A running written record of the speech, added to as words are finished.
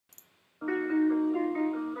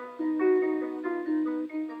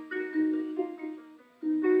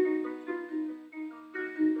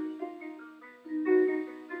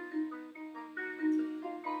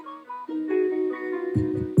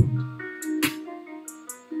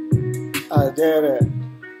I did it.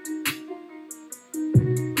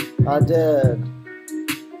 I did.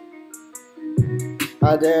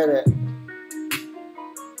 I did it.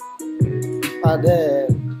 I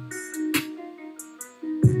did.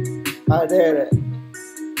 I did it.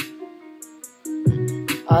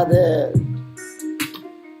 I did.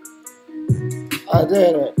 I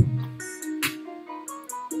did it.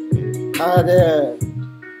 I did.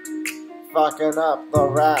 Fucking up the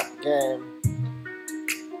rap game.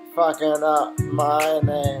 Fucking up my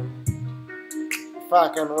name.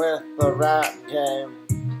 Fucking with the rap game.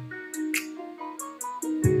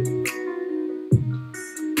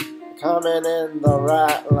 Coming in the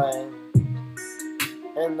rat lane.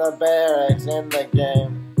 In the barracks, in the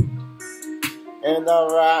game. In the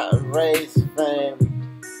rat race fame.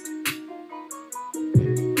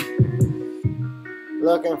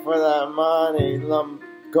 Looking for that money,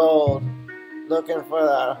 gold. Looking for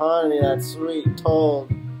that honey, that sweet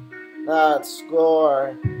told. That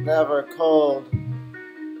score, never cold.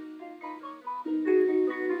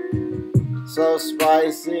 So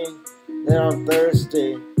spicy, then I'm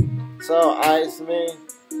thirsty. So ice me,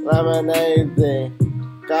 lemonade thee.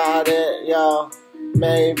 Got it, yo,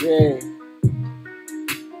 maybe.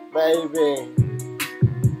 Maybe.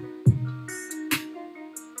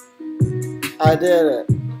 I did it.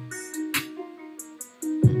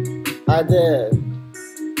 I did.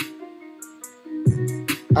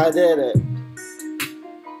 I did it.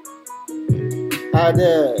 I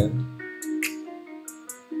did.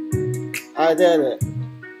 I did it.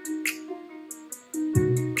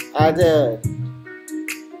 I did.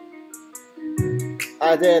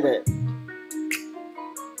 I did it.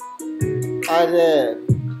 I did.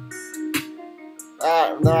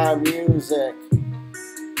 That music.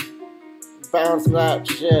 Bounce that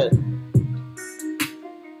shit.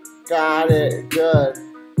 Got it good.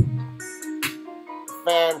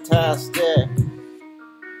 Fantastic.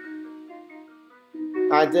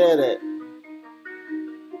 I did it.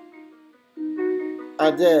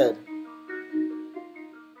 I did.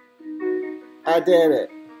 I did it.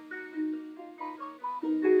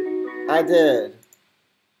 I did.